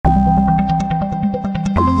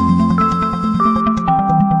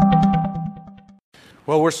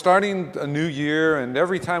Well, we're starting a new year, and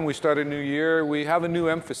every time we start a new year, we have a new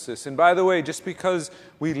emphasis. And by the way, just because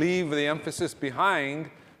we leave the emphasis behind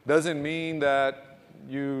doesn't mean that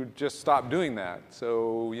you just stop doing that.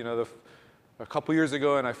 So, a couple years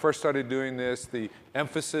ago, when I first started doing this, the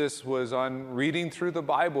emphasis was on reading through the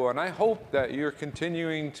Bible. And I hope that you're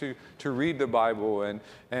continuing to read the Bible.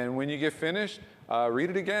 And when you get finished, read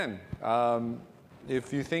it again.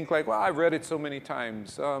 If you think like, well, I've read it so many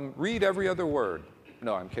times, read every other word.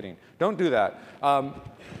 No, I'm kidding. Don't do that.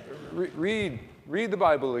 Read the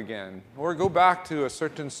Bible again, or go back to a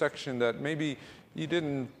certain section that maybe you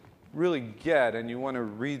didn't really get, and you want to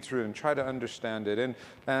read through and try to understand it.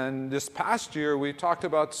 And this past year, we talked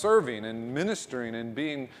about serving and ministering and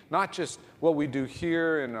being not just what we do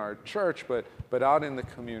here in our church, but out in the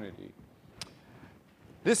community.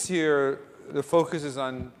 This year, the focus is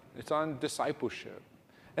on discipleship.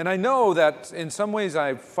 And I know that in some ways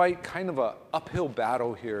I fight kind of an uphill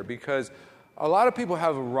battle here because a lot of people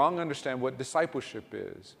have a wrong understanding what discipleship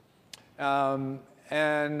is.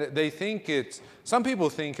 And they think some people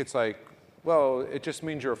think it's like, well, it just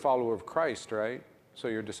means you're a follower of Christ, right? So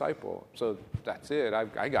you're a disciple. So that's it.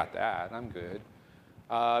 I got that. I'm good.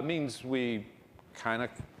 It means we kind of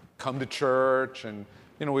come to church and,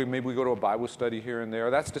 maybe we go to a Bible study here and there.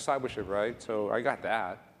 That's discipleship, right? So I got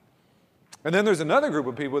that. And then there's another group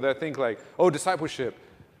of people that think like, oh, discipleship,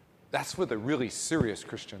 that's for the really serious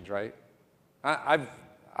Christians, right?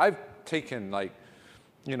 I've taken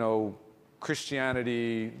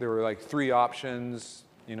Christianity, there were like 3 options,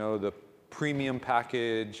 the premium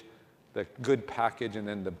package, the good package, and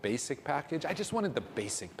then the basic package. I just wanted the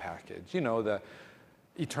basic package, the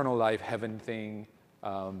eternal life, heaven thing,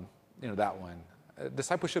 that one.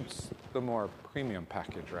 Discipleship's the more premium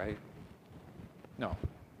package, right? No.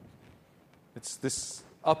 It's this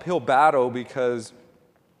uphill battle because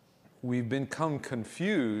we've become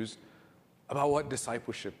confused about what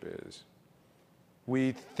discipleship is.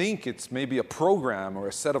 We think it's maybe a program or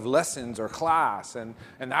a set of lessons or class, and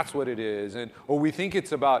that's what it is. Or we think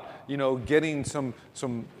it's about, getting some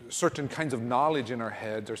certain kinds of knowledge in our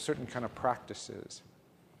heads or certain kind of practices.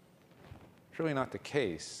 It's really not the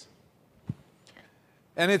case.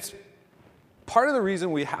 And it's part of the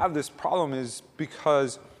reason we have this problem is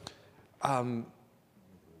because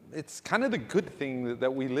it's kind of the good thing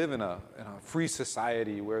that we live in a free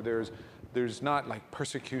society where there's not like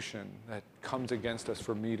persecution that comes against us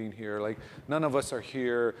for meeting here. Like none of us are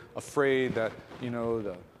here afraid that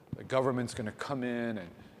the government's going to come in and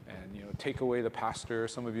take away the pastor.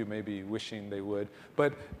 Some of you may be wishing they would,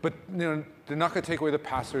 but they're not going to take away the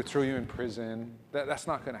pastor, throw you in prison. That's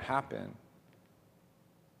not going to happen.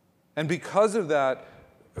 And because of that,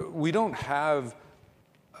 we don't have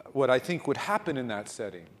what I think would happen in that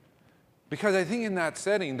setting. Because I think in that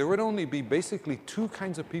setting, there would only be basically 2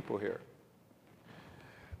 kinds of people here.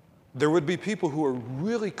 There would be people who are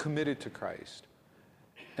really committed to Christ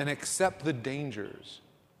and accept the dangers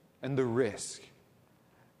and the risk.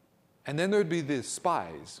 And then there would be the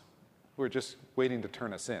spies who are just waiting to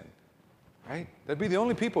turn us in, right? That'd be the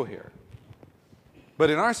only people here. But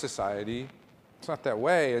in our society, it's not that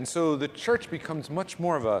way. And so the church becomes much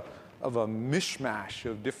more of a mishmash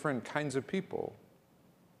of different kinds of people.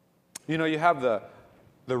 You have the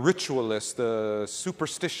ritualists, the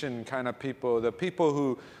superstition kind of people, the people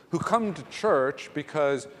who come to church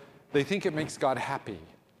because they think it makes God happy.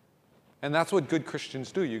 And that's what good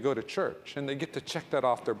Christians do. You go to church, and they get to check that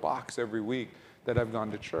off their box every week that I've gone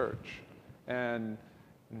to church and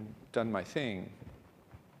done my thing.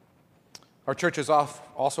 Our churches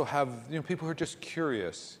also have people who are just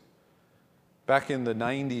curious. Back in the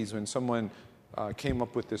 90s, when someone came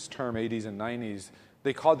up with this term, 80s and 90s,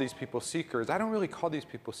 they called these people seekers. I don't really call these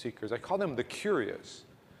people seekers. I call them the curious.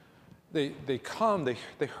 They come,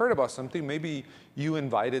 they heard about something. Maybe you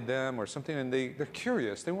invited them or something, and they're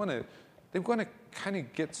curious. They want to kind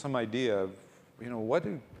of get some idea of, what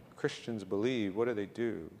do Christians believe? What do they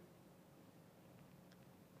do?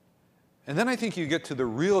 And then I think you get to the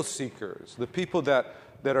real seekers, the people that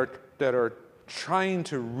are trying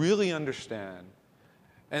to really understand.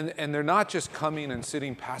 And they're not just coming and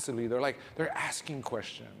sitting passively. They're asking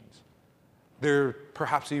questions. They're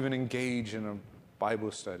perhaps even engaged in a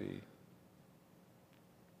Bible study.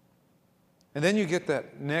 And then you get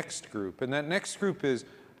that next group. And that next group is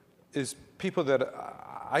people that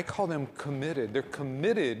I call them committed. They're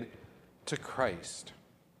committed to Christ.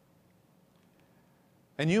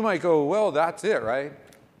 And you might go, well, that's it, right?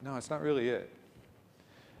 No, it's not really it.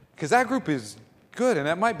 Because that group is good, and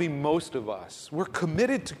that might be most of us. We're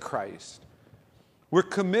committed to Christ. We're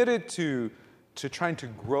committed to trying to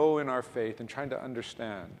grow in our faith and trying to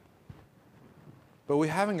understand. But we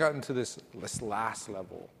haven't gotten to this last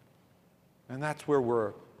level. And that's where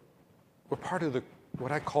we're part of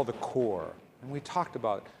what I call the core. And we talked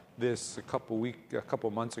about this a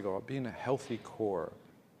couple months ago, about being a healthy core.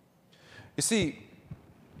 You see,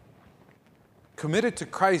 committed to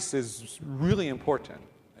Christ is really important.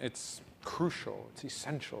 It's crucial. It's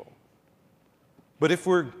essential. But if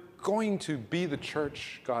we're going to be the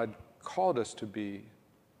church God called us to be,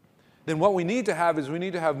 then what we need to have is we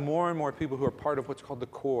need to have more and more people who are part of what's called the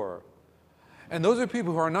core. And those are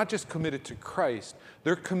people who are not just committed to Christ,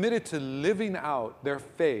 they're committed to living out their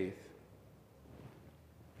faith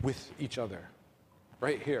with each other,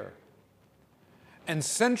 right here. And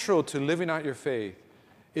central to living out your faith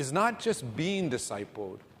is not just being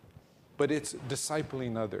discipled, but it's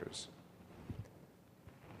discipling others.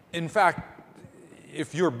 In fact,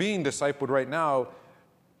 if you're being discipled right now,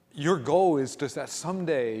 your goal is just that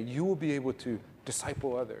someday you will be able to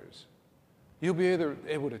disciple others. You'll be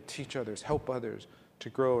able to teach others, help others to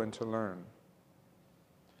grow and to learn.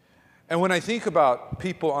 And when I think about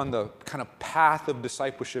people on the kind of path of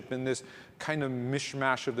discipleship in this kind of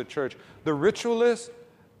mishmash of the church, the ritualists,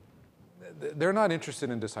 they're not interested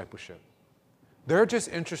in discipleship. They're just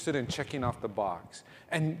interested in checking off the box.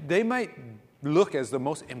 And they might look as the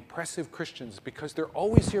most impressive Christians because they're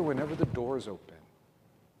always here whenever the door is open.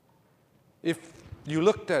 If you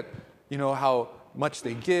looked at, how much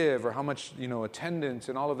they give or how much, attendance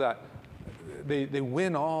and all of that, they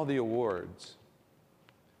win all the awards.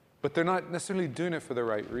 But they're not necessarily doing it for the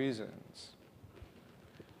right reasons.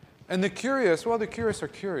 And the curious are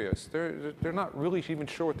curious. They're not really even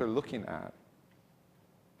sure what they're looking at.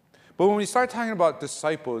 But when we start talking about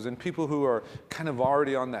disciples and people who are kind of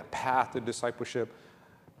already on that path of discipleship,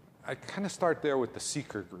 I kind of start there with the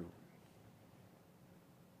seeker group.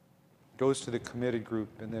 Goes to the committed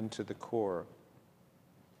group and then to the core.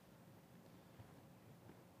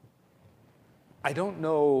 I don't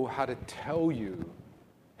know how to tell you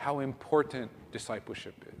how important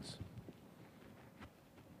discipleship is.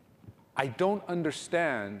 I don't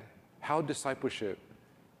understand how discipleship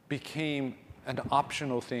became an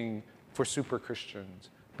optional thing for super Christians,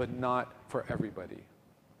 but not for everybody.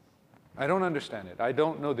 I don't understand it. I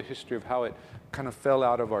don't know the history of how it kind of fell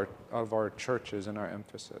out of our churches and our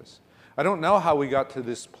emphasis. I don't know how we got to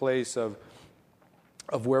this place of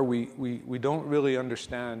where we don't really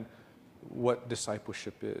understand what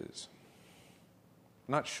discipleship is.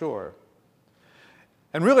 I'm not sure.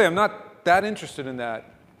 And really, I'm not that interested in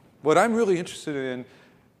that. What I'm really interested in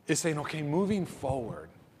is saying, okay, moving forward,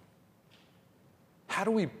 how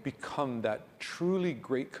do we become that truly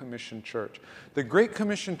Great Commission church? The Great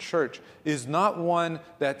Commission church is not one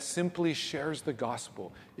that simply shares the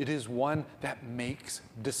gospel. It is one that makes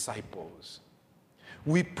disciples.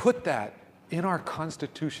 We put that in our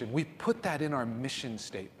Constitution. We put that in our mission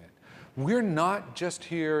statement. We're not just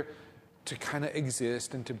here to kind of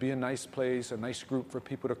exist and to be a nice place, a nice group for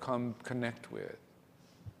people to come connect with.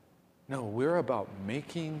 No, we're about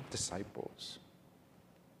making disciples.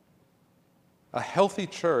 A healthy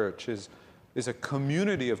church is a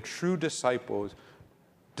community of true disciples,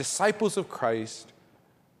 disciples of Christ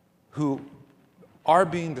who are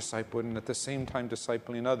being discipled and at the same time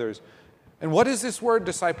discipling others. And what is this word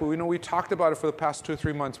disciple? We talked about it for the past 2 or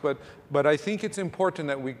 3 months, but I think it's important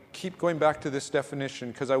that we keep going back to this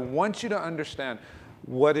definition because I want you to understand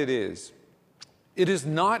what it is. It is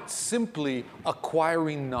not simply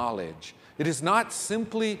acquiring knowledge. It is not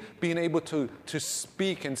simply being able to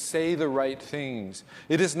speak and say the right things.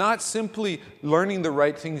 It is not simply learning the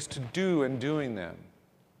right things to do and doing them.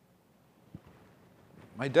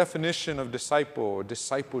 My definition of disciple or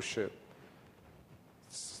discipleship,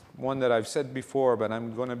 it's one that I've said before, but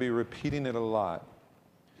I'm going to be repeating it a lot.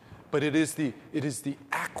 But it is the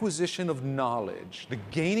acquisition of knowledge, the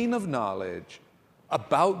gaining of knowledge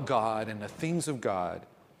about God and the things of God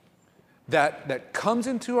that comes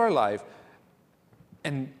into our life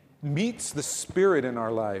and meets the Spirit in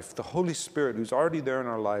our life, the Holy Spirit who's already there in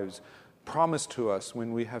our lives, promised to us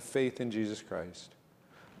when we have faith in Jesus Christ.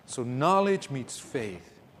 So knowledge meets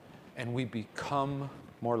faith, and we become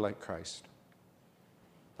more like Christ.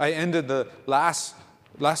 I ended the last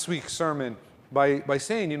week's sermon by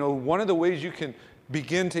saying, one of the ways you can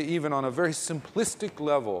begin to even on a very simplistic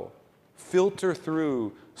level filter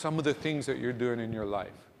through some of the things that you're doing in your life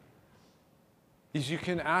is you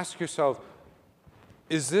can ask yourself,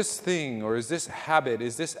 is this thing or is this habit,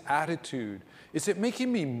 is this attitude, is it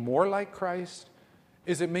making me more like Christ?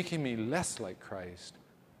 Is it making me less like Christ?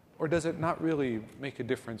 Or does it not really make a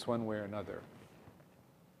difference one way or another?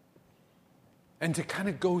 And to kind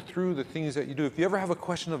of go through the things that you do. If you ever have a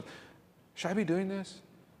question of, should I be doing this?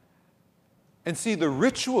 And see, the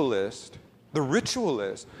ritualist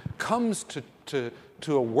comes to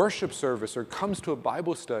a worship service or comes to a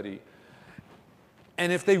Bible study,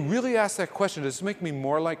 and if they really ask that question, does this make me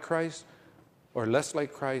more like Christ or less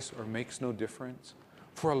like Christ or makes no difference?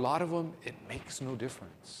 For a lot of them, it makes no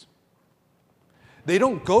difference. They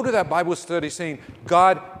don't go to that Bible study saying,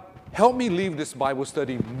 God, help me leave this Bible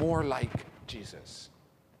study more like Jesus.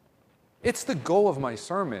 It's the goal of my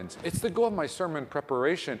sermons. It's the goal of my sermon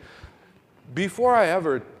preparation. Before I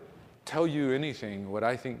ever tell you anything, what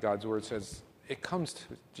I think God's Word says, it comes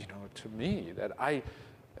to me that I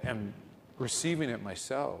am receiving it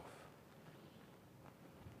myself.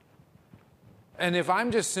 And if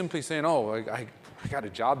I'm just simply saying, oh, I got a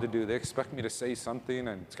job to do, they expect me to say something,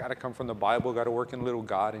 and it's got to come from the Bible, got to work in little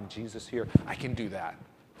God and Jesus here, I can do that.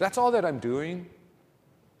 That's all that I'm doing.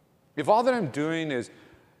 If all that I'm doing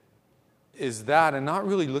is that and not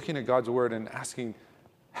really looking at God's Word and asking,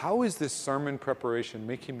 how is this sermon preparation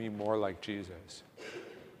making me more like Jesus?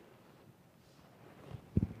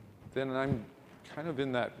 Then I'm kind of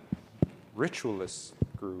in that ritualist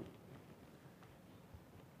group.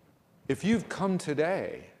 If you've come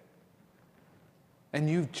today and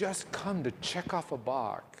you've just come to check off a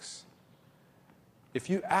box, if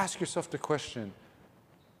you ask yourself the question,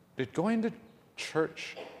 did going to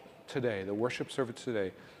church today, the worship service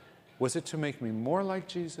today, was it to make me more like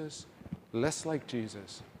Jesus, less like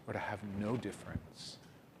Jesus, or to have no difference?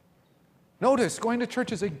 Notice, going to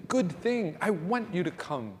church is a good thing. I want you to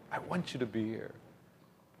come. I want you to be here.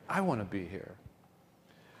 I want to be here.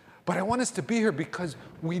 But I want us to be here because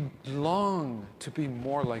we long to be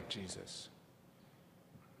more like Jesus.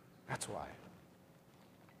 That's why.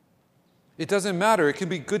 It doesn't matter. It can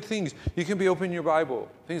be good things. You can be opening your Bible,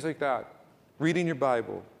 things like that, reading your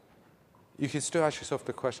Bible. You can still ask yourself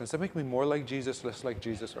the question, does that make me more like Jesus, less like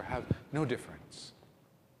Jesus, or have no difference?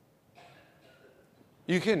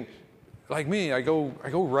 You can, like me, I go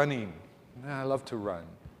running. I love to run.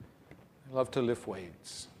 I love to lift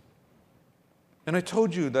weights. And I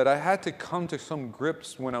told you that I had to come to some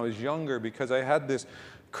grips when I was younger because I had this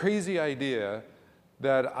crazy idea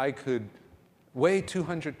that I could weigh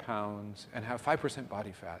 200 pounds and have 5%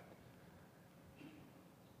 body fat.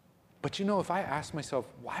 But if I asked myself,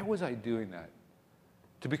 why was I doing that?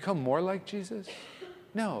 To become more like Jesus?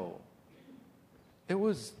 No. It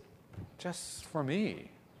was just for me.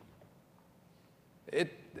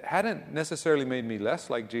 It hadn't necessarily made me less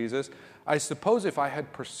like Jesus. I suppose if I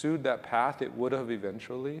had pursued that path, it would have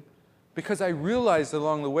eventually. Because I realized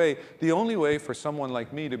along the way, the only way for someone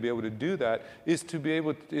like me to be able to do that is to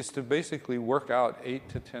basically work out 8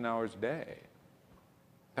 to 10 hours a day.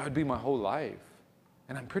 That would be my whole life.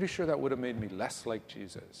 And I'm pretty sure that would have made me less like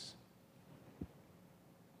Jesus.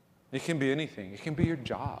 It can be anything. It can be your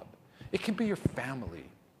job. It can be your family.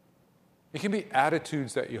 It can be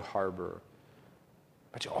attitudes that you harbor.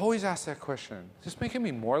 But you always ask that question, is this making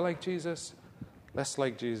me more like Jesus, less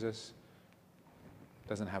like Jesus?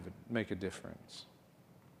 Doesn't make a difference.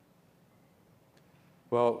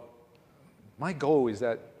 Well, my goal is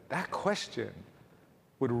that question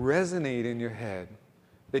would resonate in your head,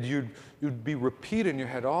 that you'd be repeated in your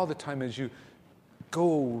head all the time as you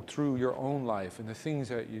go through your own life and the things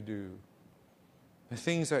that you do, the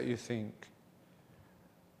things that you think.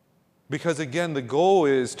 Because again, the goal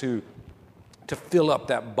is to fill up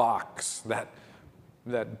that box,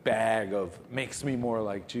 that bag of makes me more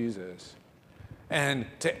like Jesus, and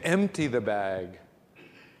to empty the bag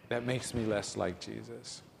that makes me less like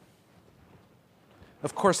Jesus.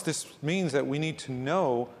 Of course, this means that we need to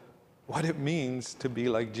know what it means to be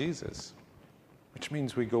like Jesus, which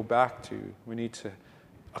means we need to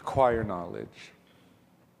acquire knowledge.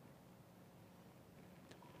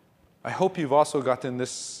 I hope you've also gotten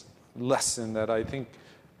this lesson that I think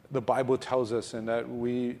the Bible tells us and that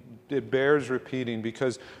it bears repeating,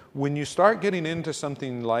 because when you start getting into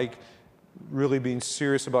something like really being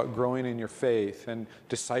serious about growing in your faith and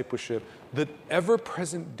discipleship, the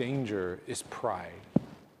ever-present danger is pride.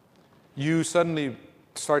 You suddenly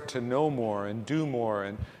start to know more and do more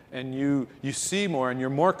and you see more and you're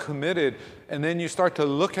more committed, and then you start to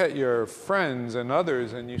look at your friends and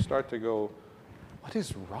others and you start to go, what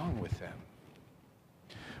is wrong with them?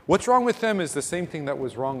 What's wrong with them is the same thing that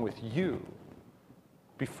was wrong with you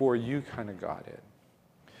before you kind of got it.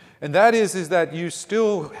 And that is that you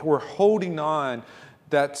still were holding on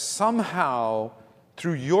that somehow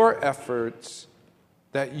through your efforts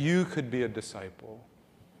that you could be a disciple.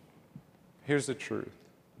 Here's the truth.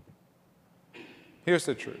 Here's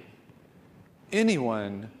the truth.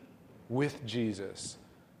 Anyone with Jesus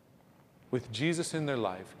in their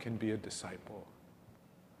life can be a disciple.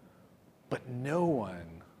 But no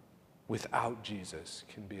one without Jesus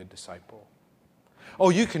can be a disciple. Oh,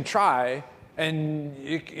 you can try, and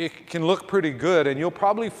it can look pretty good, and you'll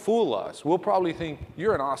probably fool us. We'll probably think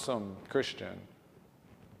you're an awesome Christian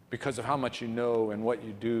because of how much you know and what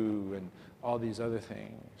you do and all these other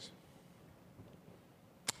things.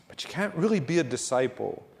 But you can't really be a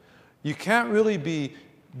disciple. You can't really be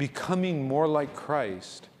becoming more like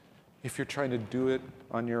Christ if you're trying to do it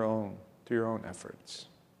on your own, through your own efforts.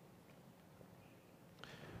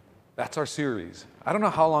 That's our series. I don't know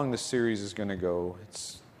how long this series is going to go.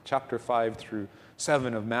 It's chapter 5 through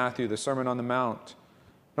 7 of Matthew, the Sermon on the Mount.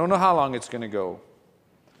 I don't know how long it's going to go.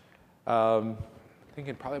 I'm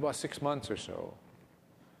thinking probably about 6 months or so.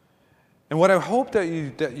 And what I hope that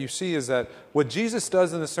you see is that what Jesus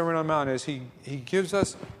does in the Sermon on the Mount is he gives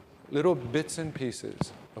us little bits and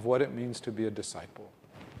pieces of what it means to be a disciple,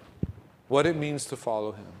 what it means to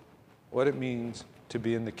follow him, what it means to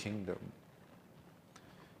be in the kingdom.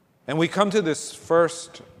 And we come to this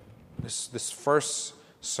first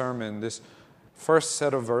sermon, this first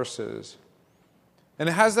set of verses. And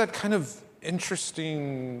it has that kind of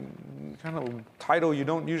interesting kind of title you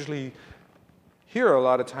don't usually hear a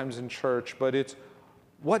lot of times in church, but it's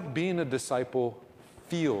what being a disciple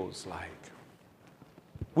feels like.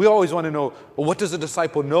 We always want to know, well, what does a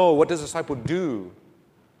disciple know? What does a disciple do?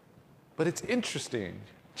 But it's interesting.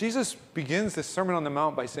 Jesus begins this Sermon on the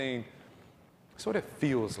Mount by saying, that's what it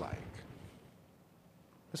feels like.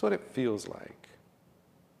 That's what it feels like.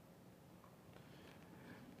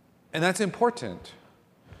 And that's important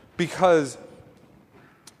because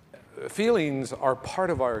feelings are part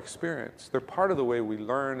of our experience. They're part of the way we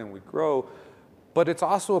learn and we grow, but it's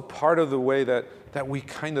also a part of the way that we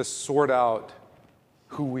kind of sort out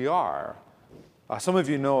who we are. Some of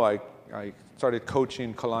you know I started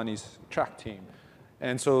coaching Kalani's track team.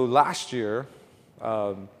 And so last year,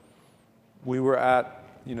 we were at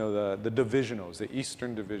the divisionals, the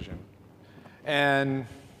Eastern Division. And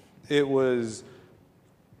it was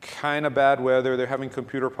kind of bad weather. They're having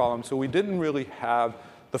computer problems. So we didn't really have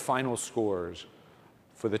the final scores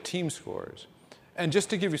for the team scores. And just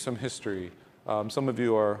to give you some history, some of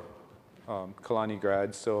you are Kalani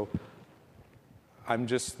grads, so I'm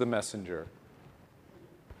just the messenger.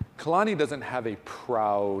 Kalani doesn't have a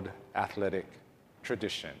proud athletic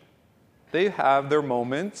tradition. They have their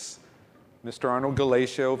moments. Mr. Arnold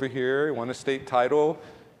Galatia over here won a state title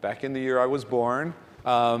back in the year I was born.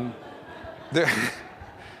 They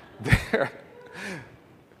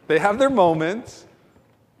have their moments,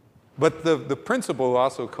 but the principal who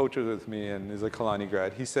also coaches with me and is a Kalani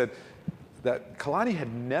grad, he said that Kalani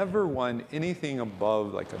had never won anything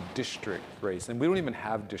above like a district race, and we don't even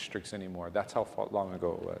have districts anymore. That's how long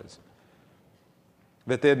ago it was.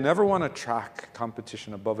 That they had never won a track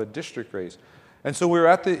competition above a district race. And so we were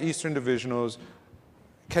at the Eastern Divisionals,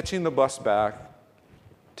 catching the bus back,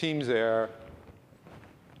 team's there.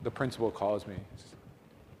 The principal calls me,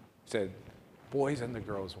 said, boys and the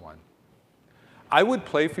girls won. I would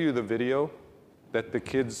play for you the video that the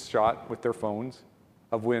kids shot with their phones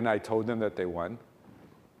of when I told them that they won,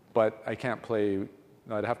 but I can't play,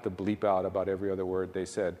 I'd have to bleep out about every other word they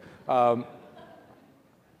said. But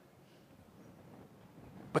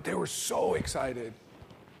they were so excited.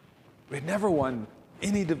 We had never won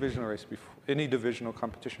any divisional race before, any divisional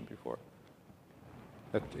competition before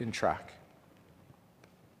in track.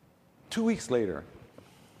 2 weeks later,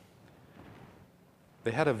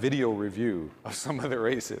 they had a video review of some of the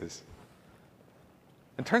races.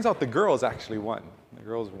 And turns out the girls actually won. The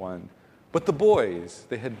girls won. But the boys,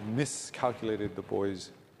 they had miscalculated the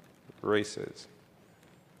boys' races.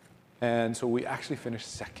 And so we actually finished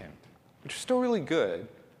second, which is still really good,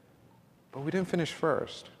 but we didn't finish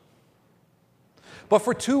first. But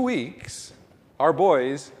for 2 weeks, our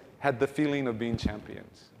boys had the feeling of being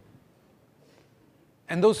champions.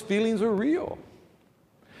 And those feelings were real.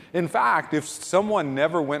 In fact, if someone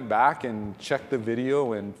never went back and checked the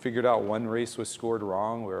video and figured out one race was scored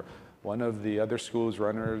wrong or one of the other school's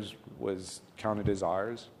runners was counted as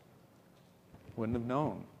ours, wouldn't have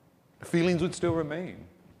known. The feelings would still remain.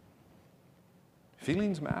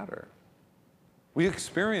 Feelings matter. We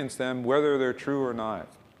experience them whether they're true or not.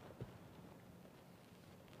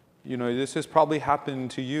 This has probably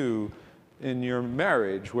happened to you in your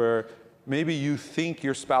marriage where maybe you think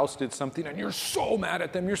your spouse did something and you're so mad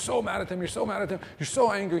at them, you're so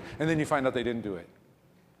angry, and then you find out they didn't do it.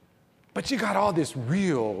 But you got all this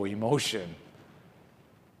real emotion.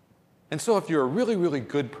 And so if you're a really, really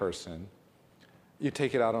good person, you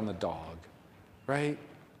take it out on the dog, right?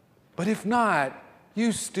 But if not,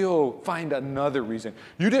 you still find another reason.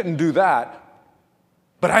 You didn't do that,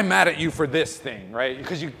 But I'm mad at you for this thing, right?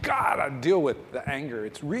 Because you gotta deal with the anger.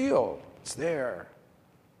 It's real. It's there.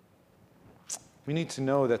 We need to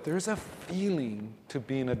know that there's a feeling to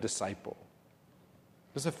being a disciple.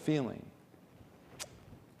 There's a feeling.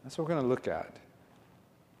 That's what we're going to look at.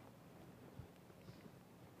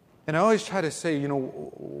 And I always try to say,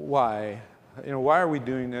 why? Why are we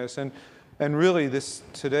doing this? And really,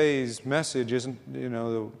 today's message isn't,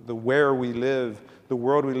 the where we live, the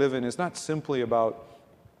world we live in, is not simply about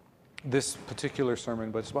this particular sermon,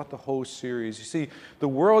 but it's about the whole series. You see, the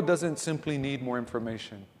world doesn't simply need more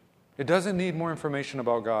information. It doesn't need more information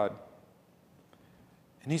about God.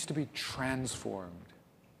 It needs to be transformed.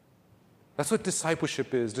 That's what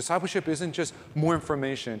discipleship is. Discipleship isn't just more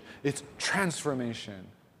information, it's transformation.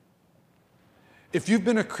 If you've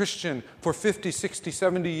been a Christian for 50, 60,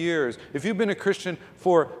 70 years, if you've been a Christian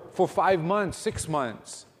for 5 months, 6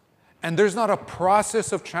 months, and there's not a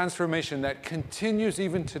process of transformation that continues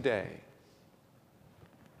even today,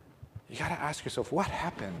 you got to ask yourself, what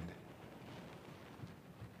happened?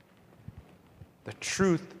 The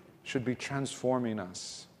truth should be transforming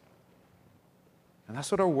us. And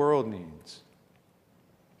that's what our world needs.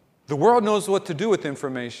 The world knows what to do with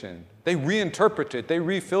information. They reinterpret it. They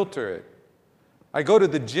refilter it. I go to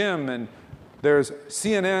the gym and there's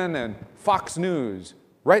CNN and Fox News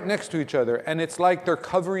right next to each other, and it's like they're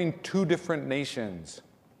covering 2 different nations.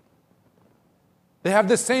 They have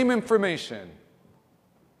the same information.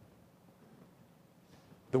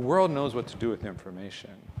 The world knows what to do with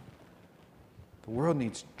information. The world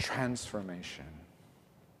needs transformation.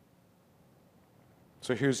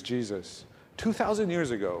 So here's Jesus, 2,000 years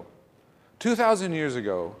ago,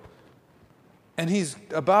 and he's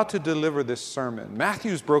about to deliver this sermon.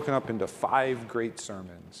 Matthew's broken up into 5 great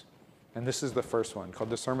sermons, and this is the first one, called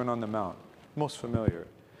the Sermon on the Mount, most familiar.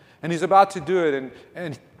 And he's about to do it,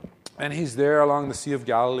 and he's there along the Sea of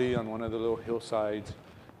Galilee on one of the little hillsides,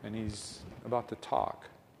 and he's about to talk.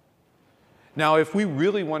 Now, if we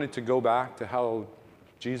really wanted to go back to how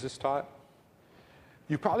Jesus taught,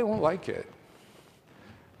 you probably won't like it.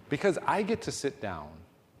 Because I get to sit down,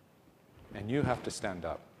 and you have to stand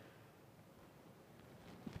up.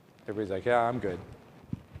 Everybody's like, yeah, I'm good.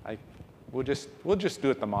 We'll just do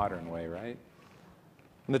it the modern way, right?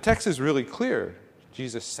 And the text is really clear.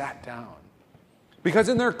 Jesus sat down. Because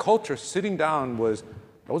in their culture, sitting down was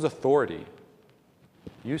authority.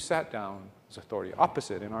 You sat down was authority.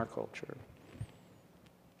 Opposite in our culture.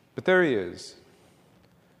 But there he is.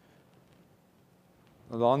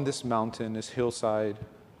 Along this mountain, this hillside,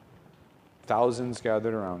 thousands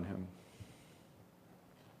gathered around him.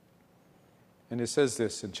 And it says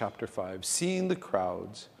this in chapter 5. Seeing the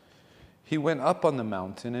crowds, he went up on the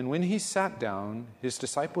mountain, and when he sat down, his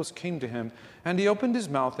disciples came to him, and he opened his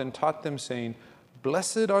mouth and taught them, saying,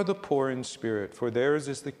 Blessed are the poor in spirit, for theirs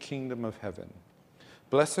is the kingdom of heaven.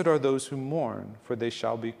 Blessed are those who mourn, for they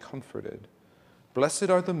shall be comforted. Blessed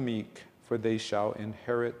are the meek, for they shall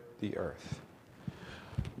inherit the earth.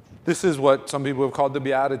 This is what some people have called the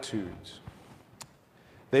Beatitudes.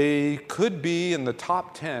 They could be in the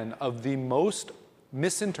top 10 of the most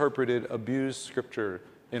misinterpreted, abused scripture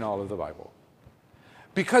in all of the Bible.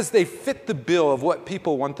 Because they fit the bill of what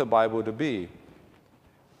people want the Bible to be.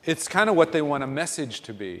 It's kind of what they want a message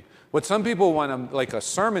to be. What some people want like a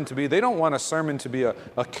sermon to be, they don't want a sermon to be a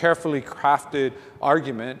carefully crafted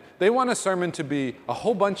argument. They want a sermon to be a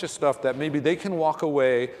whole bunch of stuff that maybe they can walk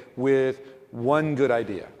away with one good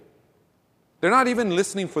idea. They're not even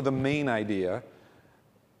listening for the main idea.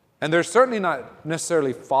 And they're certainly not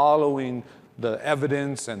necessarily following the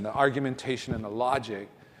evidence and the argumentation and the logic.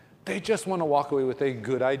 They just want to walk away with a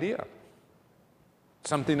good idea.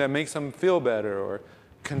 Something that makes them feel better or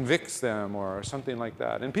convicts them or something like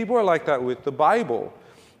that. And people are like that with the Bible.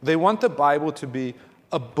 They want the Bible to be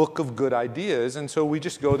a book of good ideas, and so we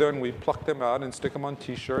just go there and we pluck them out and stick them on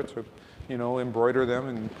T-shirts or, embroider them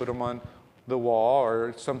and put them on the wall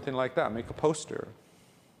or something like that, make a poster.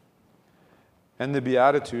 And the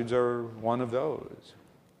Beatitudes are one of those.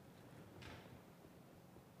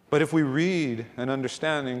 But if we read and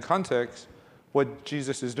understand in context what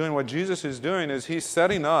Jesus is doing is he's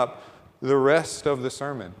setting up the rest of the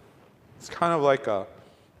sermon. It's kind of like a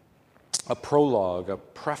prologue, a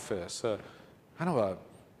preface, a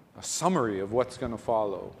summary of what's going to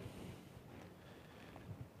follow.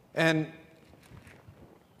 And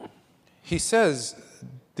he says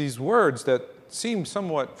these words that seem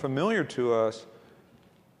somewhat familiar to us,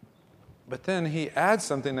 but then he adds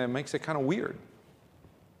something that makes it kind of weird.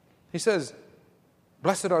 He says,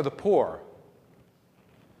 blessed are the poor.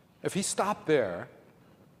 If he stopped there,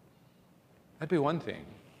 that'd be one thing.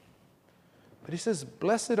 But he says,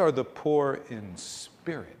 blessed are the poor in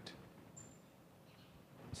spirit.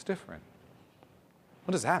 It's different.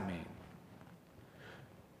 What does that mean?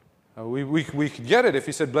 We could get it if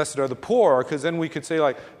he said, blessed are the poor, because then we could say,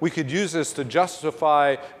 like, we could use this to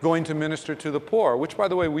justify going to minister to the poor, which, by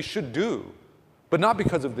the way, we should do, but not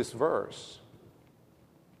because of this verse.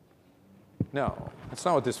 No, that's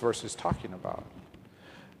not what this verse is talking about.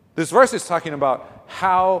 This verse is talking about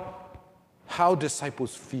how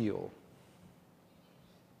disciples feel.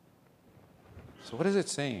 So what is it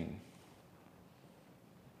saying?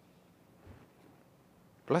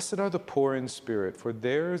 Blessed are the poor in spirit, for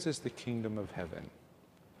theirs is the kingdom of heaven.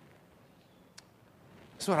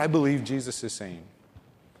 That's what I believe Jesus is saying.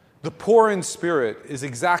 The poor in spirit is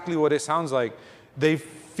exactly what it sounds like. They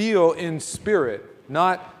feel in spirit,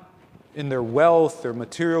 not in their wealth, their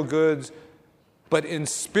material goods, but in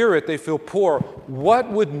spirit they feel poor. What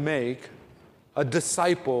would make a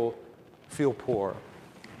disciple feel poor?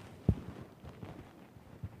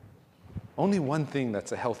 Only one thing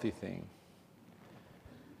that's a healthy thing.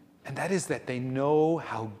 And that is that they know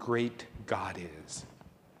how great God is.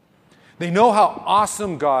 They know how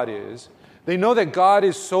awesome God is. They know that God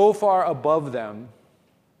is so far above them.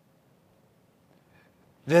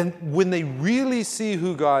 Then when they really see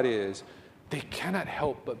who God is, they cannot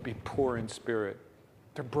help but be poor in spirit.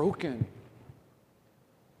 They're broken.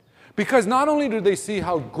 Because not only do they see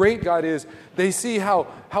how great God is, they see how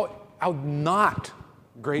not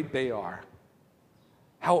great they are.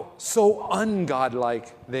 How so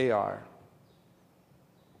ungodlike they are.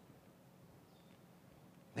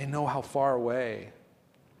 They know how far away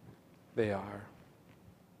they are.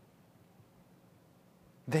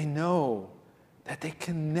 They know that they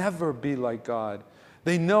can never be like God.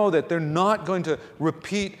 They know that they're not going to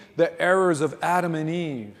repeat the errors of Adam and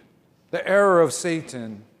Eve, the error of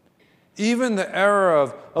Satan, even the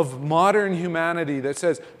error of modern humanity that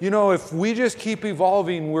says, if we just keep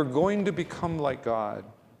evolving, we're going to become like God.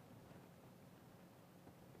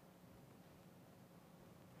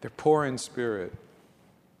 They're poor in spirit.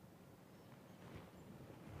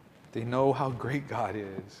 They know how great God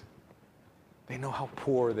is. They know how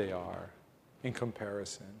poor they are in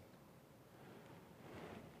comparison.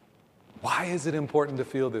 Why is it important to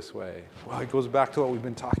feel this way? Well, it goes back to what we've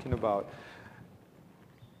been talking about.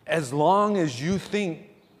 As long as you think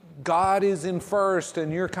God is in first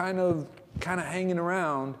and you're kind of hanging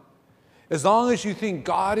around, as long as you think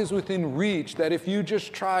God is within reach, that if you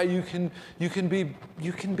just try, you can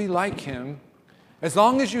be like Him, as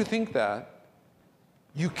long as you think that,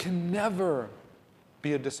 you can never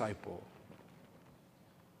be a disciple.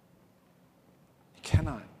 You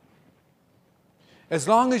cannot. As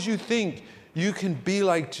long as you think you can be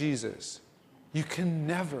like Jesus, you can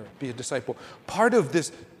never be a disciple. Part of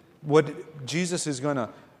this, what Jesus is going to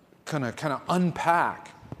kind of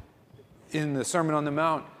unpack in the Sermon on the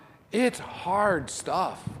Mount, it's hard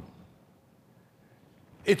stuff.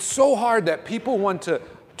 It's so hard that people want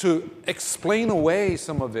to explain away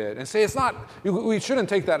some of it and say it's not, we shouldn't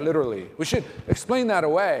take that literally. We should explain that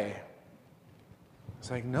away. It's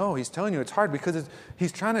like, no, he's telling you it's hard because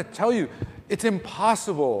he's trying to tell you it's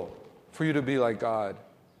impossible for you to be like God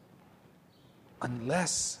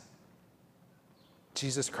unless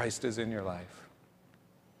Jesus Christ is in your life.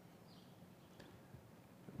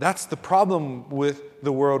 That's the problem with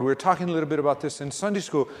the world. We were talking a little bit about this in Sunday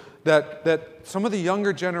school, that some of the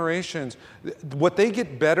younger generations, what they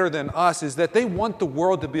get better than us is that they want the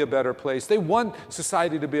world to be a better place. They want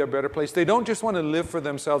society to be a better place. They don't just want to live for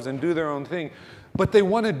themselves and do their own thing, but they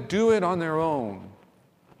want to do it on their own.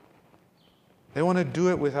 They want to do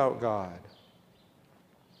it without God.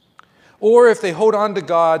 Or if they hold on to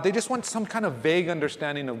God, they just want some kind of vague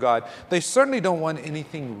understanding of God. They certainly don't want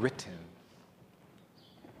anything written.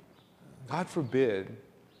 God forbid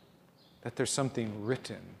that there's something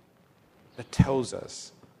written that tells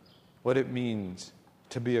us what it means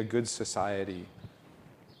to be a good society.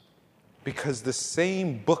 Because the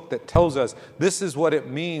same book that tells us this is what it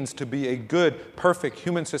means to be a good, perfect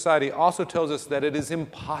human society also tells us that it is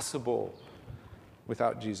impossible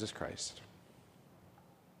without Jesus Christ.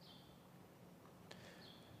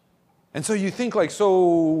 And so you think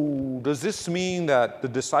so does this mean that the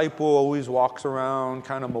disciple always walks around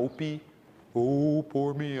kind of mopey? Oh,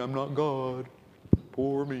 poor me, I'm not God.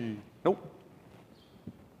 Poor me. Nope.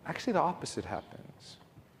 Actually, the opposite happens.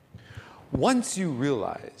 Once you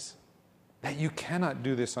realize that you cannot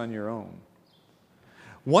do this on your own,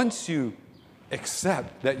 once you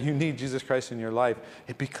accept that you need Jesus Christ in your life,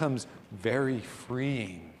 it becomes very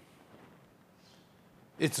freeing.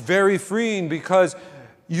 It's very freeing because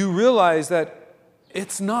you realize that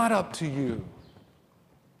it's not up to you.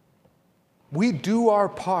 We do our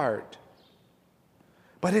part.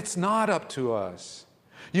 But it's not up to us.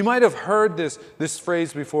 You might have heard this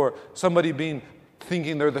phrase before, somebody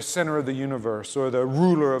thinking they're the center of the universe or the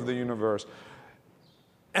ruler of the universe.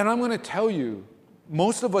 And I'm going to tell you,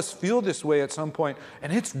 most of us feel this way at some point,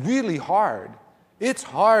 and it's really hard. It's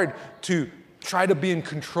hard to try to be in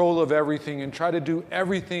control of everything and try to do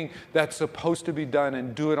everything that's supposed to be done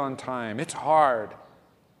and do it on time. It's hard.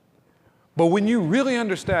 But when you really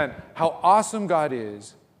understand how awesome God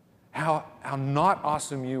is, how not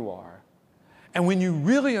awesome you are, and when you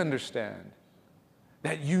really understand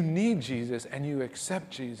that you need Jesus and you accept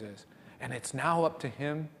Jesus and it's now up to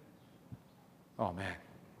Him, oh man,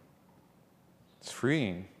 it's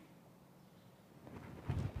freeing.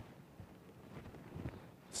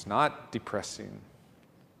 It's not depressing.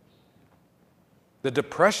 The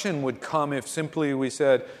depression would come if simply we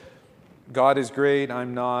said, God is great,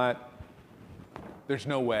 I'm not, there's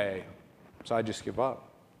no way, so I just give up.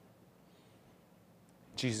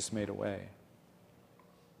 Jesus made a way.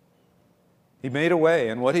 He made a way,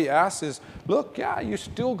 and what He asks is, look, yeah, I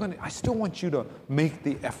still want you to make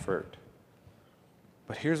the effort.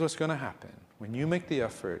 But here's what's going to happen. When you make the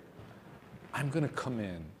effort, I'm going to come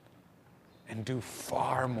in and do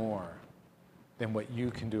far more than what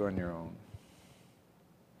you can do on your own.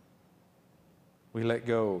 We let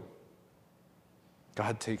go.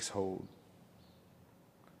 God takes hold.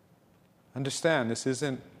 Understand, this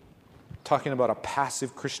isn't talking about a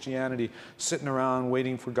passive Christianity, sitting around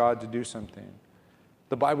waiting for God to do something.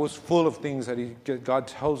 The Bible is full of things that God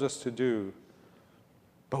tells us to do.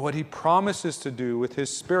 But what He promises to do with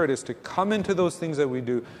His Spirit is to come into those things that we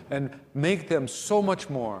do and make them so much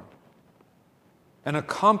more and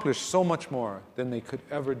accomplish so much more than they could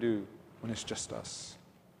ever do when it's just us.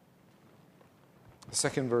 The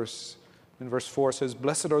second verse, in verse 4, says,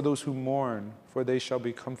 "Blessed are those who mourn, for they shall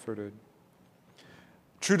be comforted."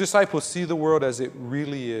 True disciples see the world as it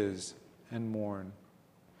really is and mourn.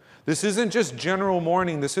 This isn't just general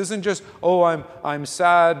mourning. This isn't just, oh, I'm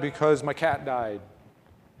sad because my cat died.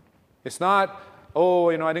 It's not,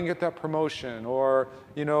 oh, I didn't get that promotion, or,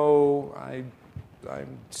 I'm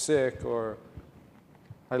sick, or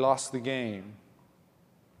I lost the game.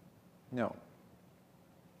 No.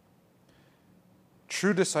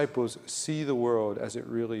 True disciples see the world as it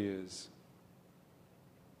really is.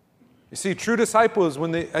 You see, true disciples,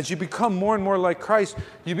 as you become more and more like Christ,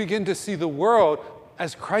 you begin to see the world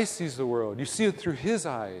as Christ sees the world. You see it through His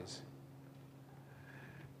eyes.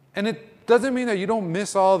 And it doesn't mean that you don't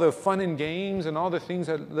miss all the fun and games and all the things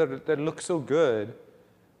that look so good.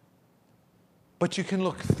 But you can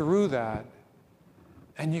look through that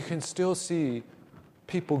and you can still see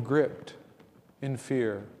people gripped in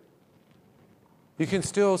fear. You can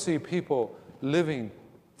still see people living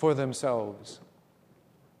for themselves.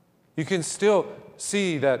 You can still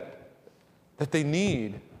see that they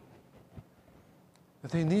need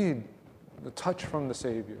the touch from the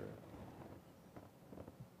Savior.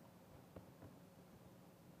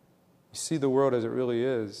 You see the world as it really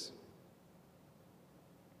is.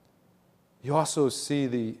 You also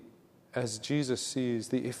see as Jesus sees,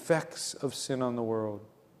 the effects of sin on the world.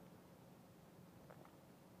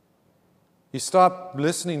 You stop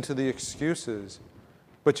listening to the excuses,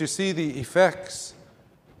 but you see the effects.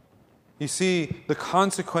 You see the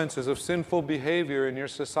consequences of sinful behavior in your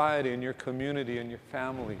society, in your community, in your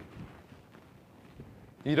family.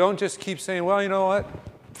 You don't just keep saying, well, you know what?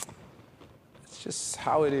 It's just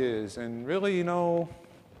how it is. And really,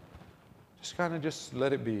 just kind of just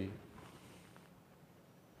let it be.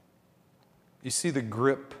 You see the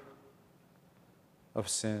grip of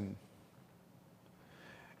sin.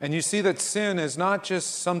 And you see that sin is not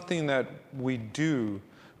just something that we do,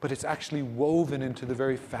 but it's actually woven into the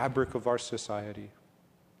very fabric of our society.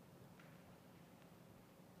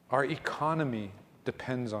 Our economy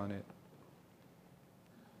depends on it.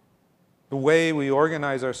 The way we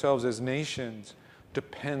organize ourselves as nations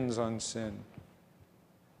depends on sin.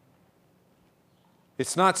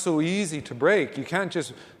 It's not so easy to break. You can't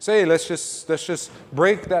just say, let's just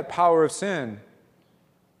break that power of sin.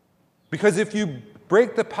 Because if you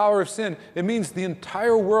break the power of sin, it means the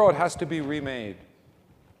entire world has to be remade.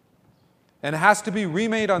 And it has to be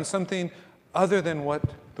remade on something other than what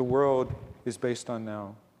the world is based on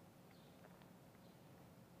now.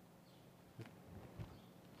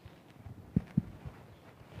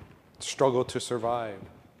 Struggle to survive.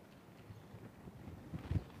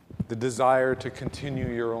 The desire to continue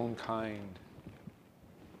your own kind.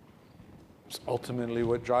 It's ultimately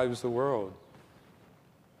what drives the world.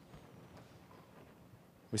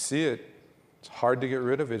 We see it. It's hard to get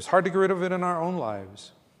rid of it. It's hard to get rid of it in our own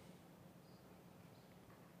lives.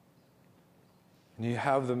 and you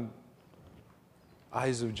have the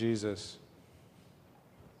eyes of Jesus.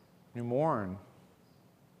 You mourn.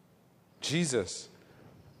 Jesus,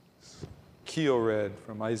 Keo read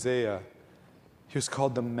from Isaiah, he was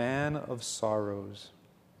called the man of sorrows.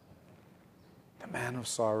 The man of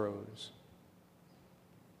sorrows.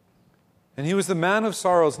 And he was the man of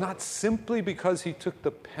sorrows not simply because he took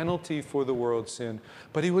the penalty for the world's sin,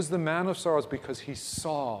 but he was the man of sorrows because he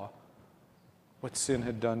saw what sin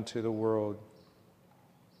had done to the world.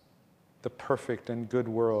 The perfect and good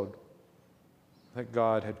world that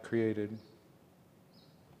God had created.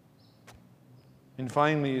 And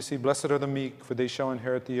finally, you see, blessed are the meek, for they shall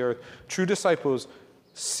inherit the earth. True disciples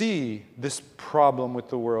see this problem with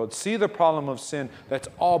the world, see the problem of sin that's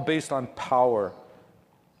all based on power.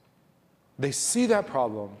 They see that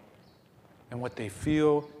problem, and what they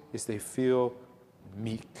feel is they feel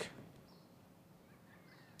meek.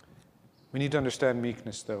 We need to understand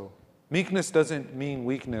meekness, though. Meekness doesn't mean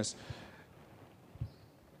weakness.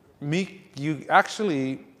 Meek, you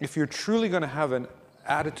actually, if you're truly going to have an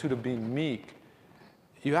attitude of being meek,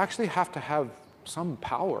 you actually have to have some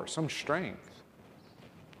power, some strength.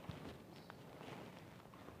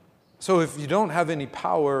 So if you don't have any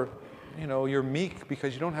power, you're meek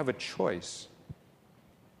because you don't have a choice.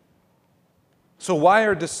 So why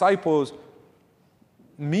are disciples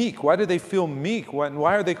meek? Why do they feel meek?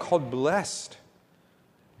 Why are they called blessed?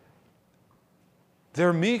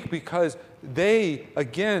 They're meek because they,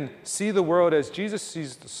 again, see the world as Jesus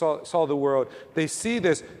saw the world. They see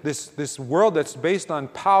this world that's based on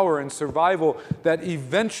power and survival, that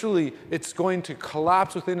eventually it's going to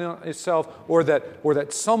collapse within itself, or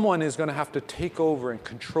that someone is going to have to take over and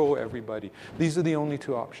control everybody. These are the only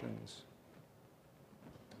two options.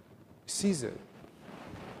 He sees it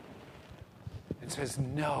and says,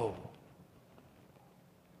 no,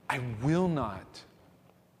 I will not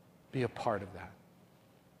be a part of that.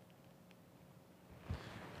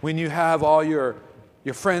 When you have all your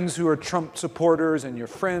friends who are Trump supporters and your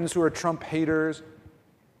friends who are Trump haters,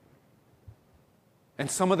 and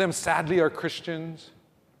some of them sadly are Christians,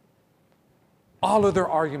 all of their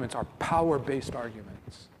arguments are power-based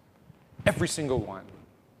arguments. Every single one.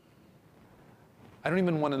 I don't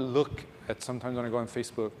even want to look at, sometimes when I go on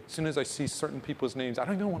Facebook, as soon as I see certain people's names, I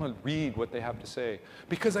don't even want to read what they have to say,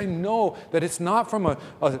 because I know that it's not from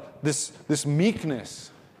this meekness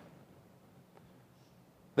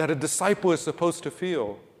that a disciple is supposed to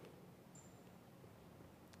feel.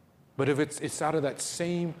 But if it's out of that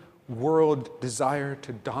same world desire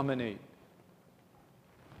to dominate,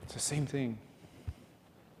 it's the same thing.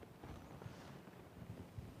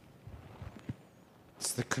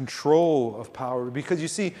 It's the control of power. Because you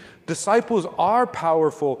see, disciples are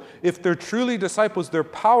powerful. If they're truly disciples, they're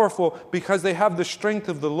powerful because they have the strength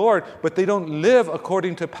of the Lord, but they don't live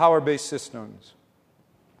according to power-based systems.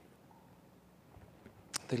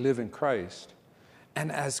 They live in Christ. And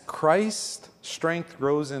as Christ's strength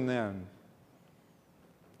grows in them,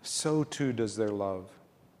 so too does their love.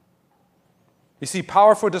 You see,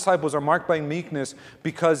 powerful disciples are marked by meekness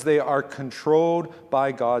because they are controlled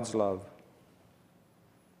by God's love.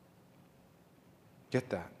 Get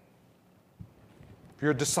that? If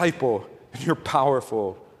you're a disciple and you're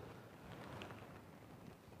powerful,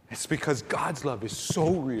 it's because God's love is so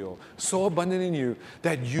real, so abundant in you,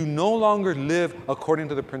 that you no longer live according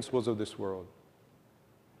to the principles of this world.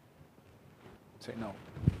 Say no.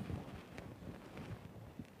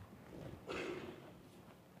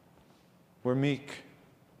 We're meek.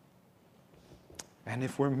 And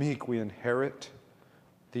if we're meek, we inherit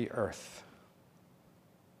the earth.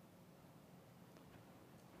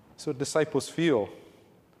 So disciples feel.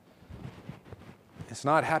 It's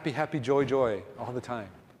not happy, happy, joy, joy all the time.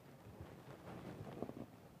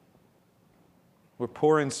 We're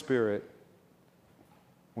poor in spirit.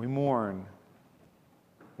 We mourn.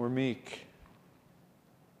 We're meek.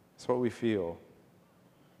 That's what we feel.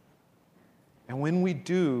 And when we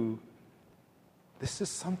do, this is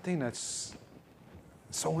something that's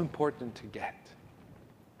so important to get.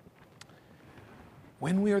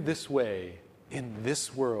 When we are this way in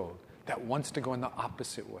this world that wants to go in the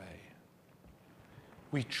opposite way,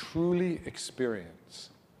 we truly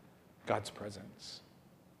experience God's presence.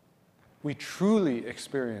 We truly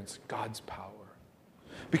experience God's power.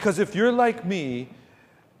 Because if you're like me,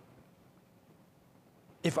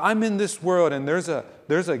 if I'm in this world and there's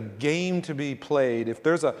a game to be played, if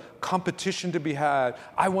there's a competition to be had,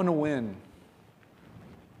 I want to win.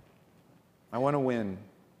 I want to win.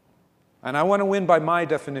 And I want to win by my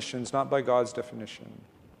definitions, not by God's definition.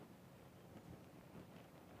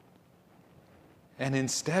 And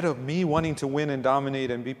instead of me wanting to win and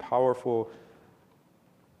dominate and be powerful,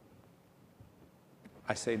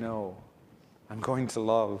 I say, no, I'm going to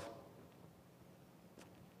love.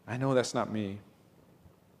 I know that's not me.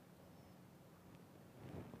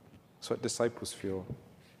 That's what disciples feel.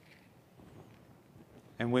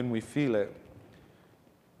 And when we feel it,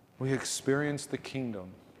 we experience the kingdom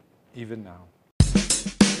even now.